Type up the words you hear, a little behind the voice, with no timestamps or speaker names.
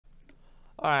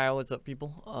Alright, what's up,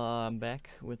 people? I'm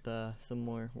back with some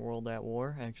more World at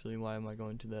War. Actually, why am I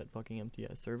going to that fucking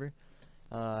MTS server?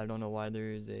 I don't know why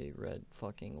there is a red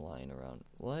fucking line around.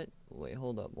 What? Wait,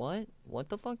 hold up. What? What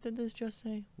the fuck did this just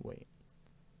say? Wait.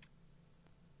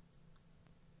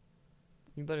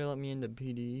 You better let me into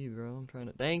PDE, bro. I'm trying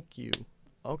to. Thank you.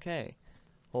 Okay.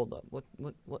 Hold up.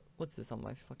 What's this on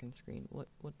my fucking screen?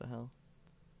 What the hell?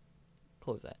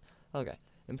 Close that. Okay.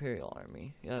 Imperial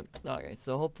Army. Yep. Okay,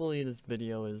 so hopefully this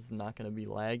video is not gonna be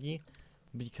laggy,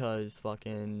 because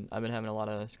fucking I've been having a lot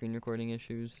of screen recording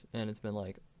issues and it's been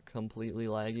like completely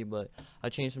laggy, but I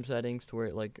changed some settings to where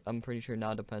it, like, I'm pretty sure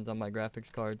now depends on my graphics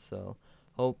card, so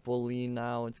hopefully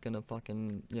now it's gonna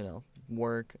fucking,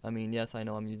 work. I mean, yes, I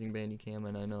know I'm using Bandicam,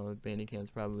 and I know Bandicam's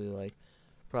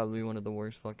probably one of the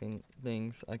worst fucking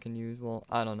things I can use. Well,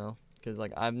 I don't know, because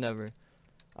like I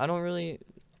don't really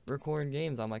record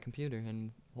games on my computer,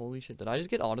 and holy shit, did I just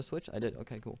get auto switch? I did.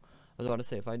 Okay, cool. I was about to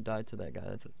say, if I died to that guy,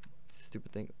 that's a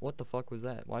stupid thing. What the fuck was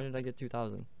that? Why did I get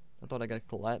 2,000? I thought I got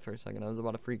collat for a second. I was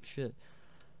about to freak shit.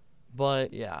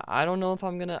 But yeah, I don't know if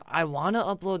I'm gonna. I wanna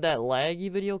upload that laggy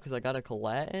video because I got a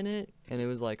collat in it, and it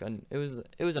was like it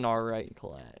was an alright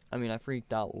collat. I mean, I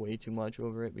freaked out way too much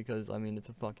over it because I mean it's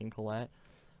a fucking collat.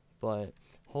 But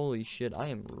holy shit, I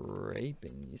am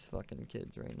raping these fucking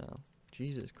kids right now.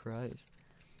 Jesus Christ.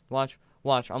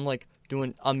 Watch, I'm like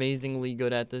doing amazingly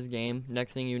good at this game.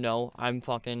 Next thing you know, I'm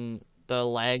fucking the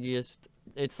laggiest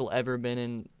it's ever been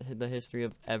in the history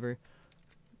of ever.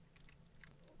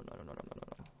 No.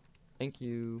 Thank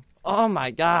you. Oh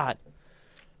my god.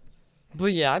 But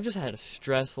yeah, I've just had a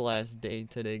stressful ass day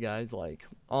today, guys. Like,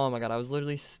 oh my god, I was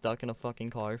literally stuck in a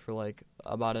fucking car for like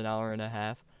about an hour and a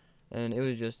half. And it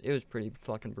was pretty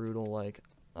fucking brutal. Like,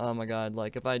 oh my god,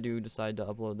 like if I do decide to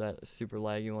upload that super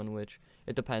laggy one, which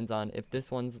it depends on if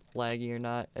this one's laggy or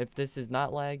not. If this is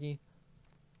not laggy,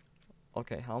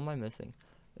 okay, how am I missing?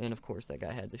 And of course that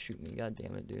guy had to shoot me. God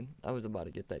damn it, dude. I was about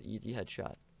to get that easy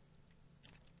headshot.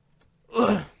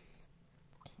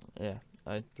 Yeah,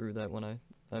 I threw that when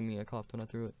I mean I coughed when I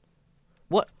threw it.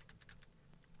 What?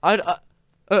 Uh,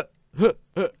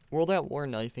 World at War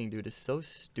knifing, dude, is so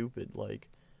stupid. Like,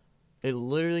 it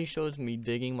literally shows me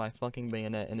digging my fucking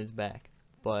bayonet in his back,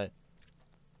 but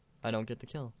I don't get the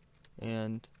kill.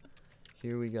 And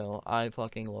here we go. I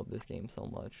fucking love this game so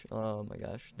much. Oh my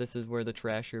gosh. This is where the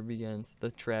trasher begins.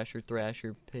 The trasher,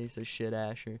 thrasher, piece of shit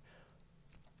asher.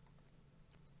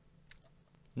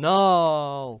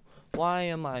 No! Why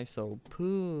am I so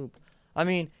poop? I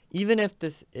mean, even if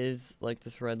this is, like,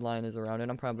 this red line is around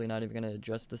it, I'm probably not even gonna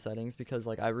adjust the settings because,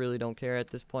 like, I really don't care at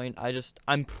this point.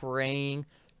 I'm praying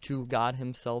to God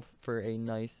himself for a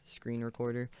nice screen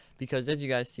recorder, because as you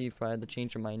guys see, if I had to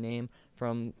change my name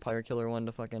from Pirate Killer 1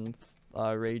 to fucking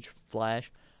Rage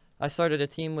Flash, I started a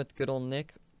team with good old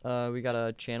Nick. We got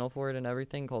a channel for it and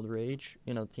everything called Rage.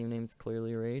 You know, team name's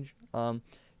clearly Rage. You're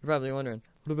probably wondering,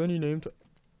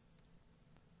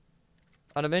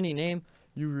 out of any name,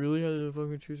 you really had to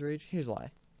fucking choose Rage? Here's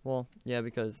why. Well, yeah,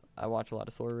 because I watch a lot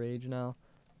of Sword Rage now,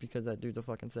 because that dude's a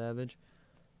fucking savage.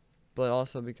 But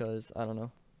also because, I don't know,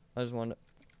 I just wanted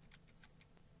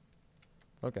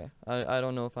to... Okay, I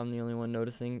don't know if I'm the only one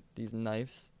noticing these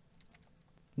knives.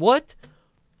 What?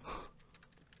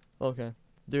 Okay.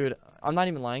 Dude, I'm not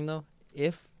even lying, though.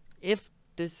 If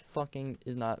this fucking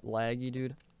is not laggy,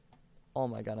 dude, oh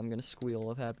my god, I'm gonna squeal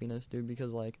of happiness, dude,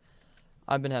 because, like,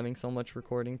 I've been having so much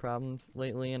recording problems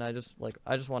lately, and I just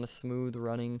want a smooth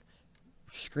running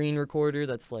screen recorder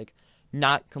that's like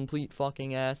not complete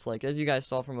fucking ass. Like, as you guys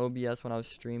saw from OBS when I was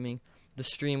streaming, the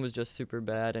stream was just super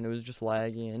bad and it was just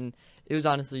laggy, and it was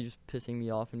honestly just pissing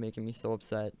me off and making me so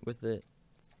upset with it.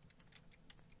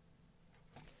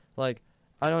 Like,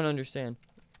 I don't understand.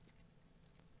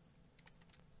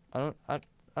 I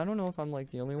don't know if I'm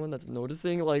like the only one that's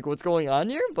noticing like what's going on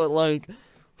here, but like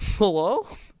hello?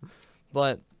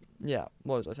 But yeah,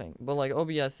 what was I saying? But like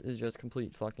OBS is just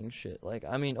complete fucking shit. Like,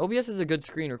 I mean, OBS is a good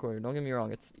screen recorder, don't get me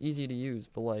wrong, it's easy to use,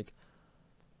 but like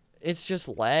it's just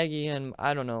laggy, and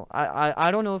I don't know.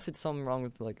 I don't know if it's something wrong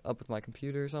with like up with my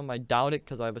computer or something. I doubt it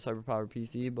because I have a cyberpowered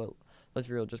PC, but let's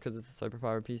be real, just because it's a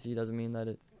cyberpowered PC doesn't mean that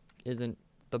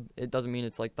it doesn't mean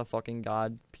it's like the fucking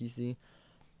god PC.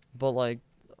 But like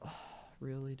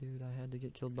really, dude, I had to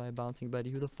get killed by a bouncing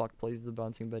Betty. Who the fuck plays the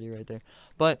bouncing Betty right there?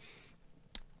 But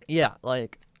yeah,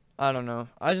 like, I don't know.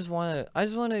 I just wanna,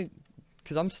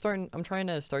 cause I'm trying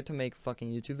to start to make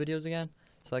fucking YouTube videos again,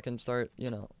 so I can start,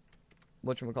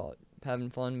 whatchamacallit,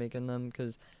 having fun making them,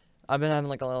 cause I've been having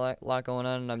like a lot going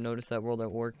on, and I've noticed that World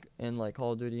at War and like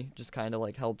Call of Duty just kind of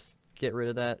like helps get rid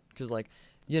of that, cause like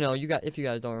you know, if you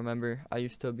guys don't remember, I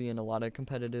used to be in a lot of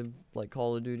competitive, like,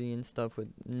 Call of Duty and stuff with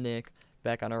Nick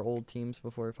back on our old teams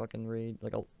before fucking Rage,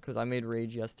 like, because I made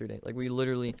Rage yesterday. Like, we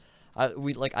literally,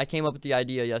 I came up with the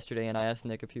idea yesterday, and I asked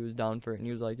Nick if he was down for it, and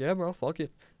he was like, yeah, bro, fuck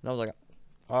it. And I was like,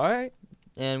 alright.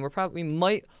 And we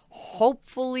might,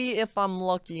 hopefully, if I'm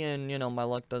lucky and, you know, my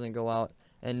luck doesn't go out,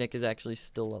 and Nick is actually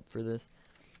still up for this,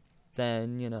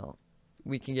 then, you know,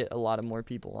 we can get a lot of more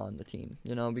people on the team,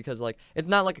 you know, because, like, it's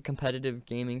not like a competitive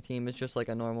gaming team, it's just like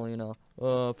a normal, you know,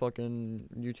 fucking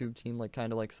YouTube team, like,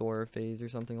 kind of like Sora Phase or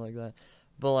something like that.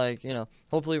 But, like, you know,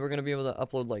 hopefully we're gonna be able to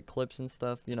upload, like, clips and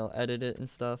stuff, you know, edit it and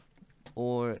stuff,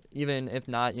 or even if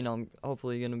not, you know, I'm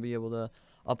hopefully gonna be able to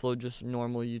upload just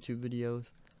normal YouTube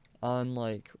videos on,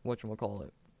 like, whatchamacallit,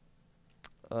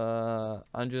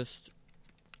 on just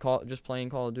playing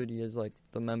Call of Duty as, like,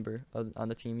 the member on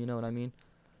the team, you know what I mean?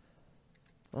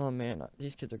 Oh man,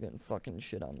 these kids are getting fucking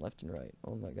shit on left and right.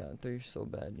 Oh my god, they're so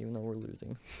bad, even though we're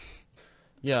losing.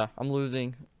 Yeah, I'm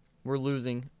losing. We're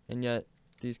losing, and yet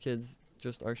these kids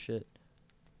just are shit.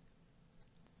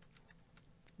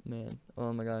 Man,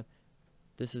 oh my god.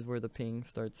 This is where the ping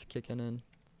starts kicking in.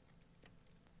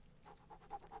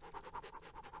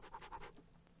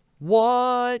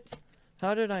 What?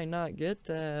 How did I not get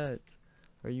that?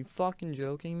 Are you fucking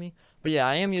joking me? But yeah,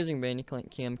 I am using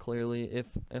Bandicam clearly,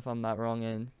 if I'm not wrong,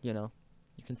 and, you know,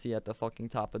 you can see at the fucking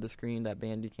top of the screen that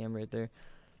Bandicam right there.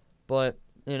 But,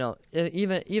 you know,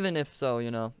 even if so,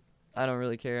 you know, I don't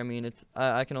really care. I mean,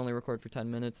 I can only record for 10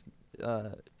 minutes,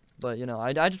 but, you know,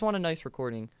 I just want a nice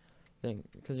recording thing,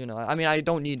 because, you know, I mean, I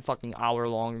don't need fucking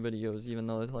hour-long videos, even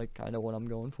though it's, like, kind of what I'm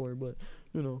going for, but,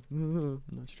 you know, I'm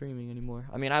not streaming anymore.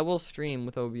 I mean, I will stream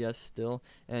with OBS still,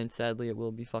 and sadly it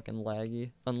will be fucking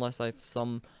laggy, unless I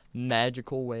some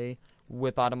magical way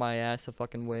whip out of my ass a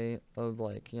fucking way of,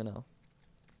 like, you know,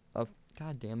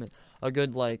 god damn it, a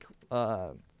good, like,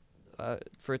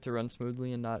 for it to run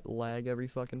smoothly and not lag every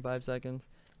fucking 5 seconds.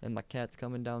 And my cat's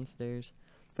coming downstairs.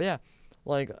 But yeah,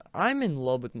 like, I'm in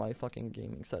love with my fucking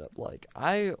gaming setup. Like,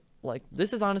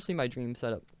 this is honestly my dream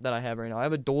setup that I have right now. I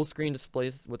have a dual screen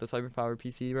display with a hyperpowered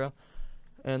PC, bro.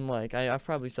 And, like, I've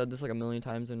probably said this, like, a million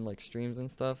times in, like, streams and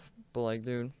stuff. But, like,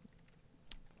 dude,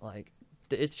 like,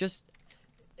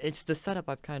 it's the setup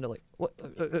I've kind of, like,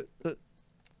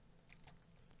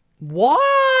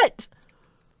 what?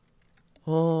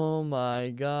 Oh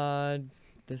my god.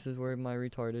 This is where my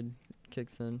retarded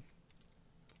kicks in.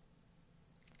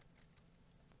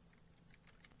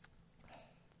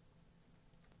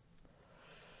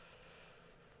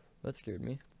 That scared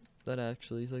me. That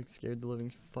actually, like, scared the living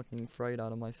fucking fright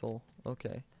out of my soul.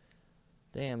 Okay.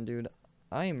 Damn, dude.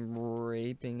 I am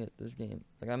raping at this game.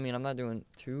 Like, I mean, I'm not doing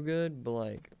too good, but,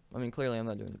 like, I mean, clearly I'm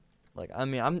not doing, like, I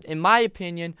mean, in my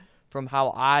opinion, from how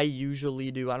I usually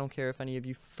do, I don't care if any of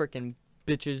you freaking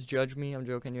bitches judge me. I'm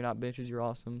joking, you're not bitches, you're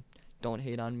awesome. Don't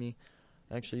hate on me.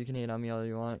 Actually, you can hate on me all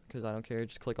you want, because I don't care.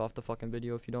 Just click off the fucking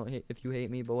video if you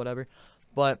hate me, but whatever.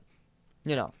 But,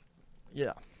 you know,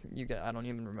 yeah, I don't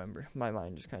even remember. My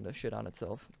mind just kind of shit on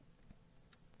itself.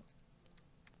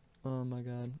 Oh my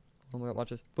god. Oh my god, watch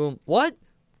this. Boom. What?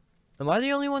 Am I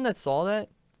the only one that saw that?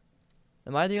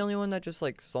 Am I the only one that just,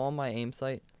 like, saw my aim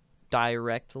sight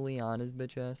directly on his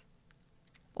bitch ass?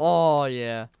 Oh,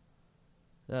 yeah.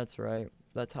 That's right.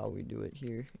 That's how we do it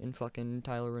here in fucking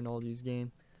Tyler Rinaldi's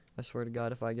game. I swear to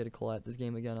God, if I get a call at this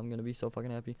game again, I'm gonna be so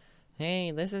fucking happy.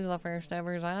 Hey, this is the first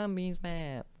ever zombies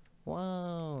map.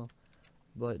 Whoa.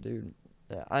 But, dude,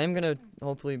 yeah, I am gonna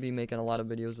hopefully be making a lot of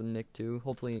videos with Nick, too.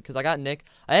 Hopefully, because I got Nick.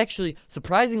 I actually,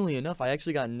 surprisingly enough, I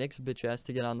actually got Nick's bitch ass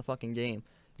to get on the fucking game.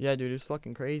 Yeah, dude, it's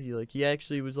fucking crazy. Like, he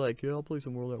actually was like, yeah, I'll play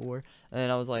some World at War. And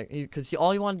I was like, because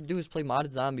all he wanted to do was play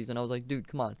modded zombies. And I was like, dude,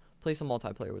 come on, play some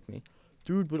multiplayer with me.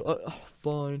 Dude, but,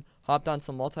 fine. Hopped on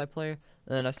some multiplayer.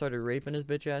 And then I started raping his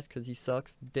bitch ass because he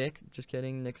sucks. Dick. Just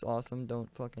kidding. Nick's awesome. Don't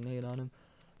fucking hate on him.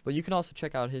 But you can also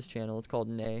check out his channel. It's called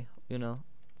Nay, you know,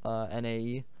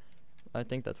 NAE. I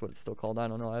think that's what it's still called. I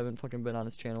don't know. I haven't fucking been on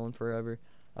his channel in forever.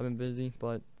 I've been busy,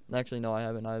 but actually, no, I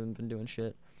haven't. I haven't been doing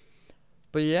shit.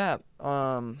 But yeah,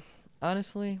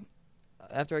 honestly,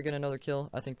 after I get another kill,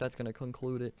 I think that's gonna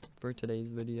conclude it for today's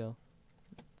video.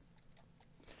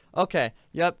 Okay,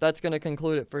 yep, that's gonna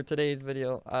conclude it for today's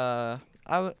video. I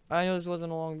know this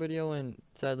wasn't a long video, and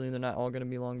sadly, they're not all gonna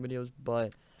be long videos,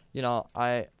 but you know,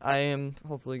 I am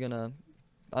hopefully gonna,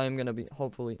 be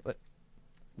hopefully.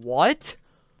 What?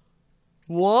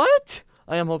 What?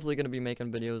 I am hopefully gonna be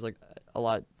making videos like a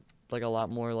lot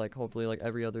more, like hopefully like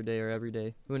every other day or every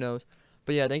day. Who knows?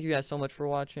 But yeah, thank you guys so much for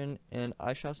watching, and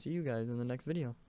I shall see you guys in the next video.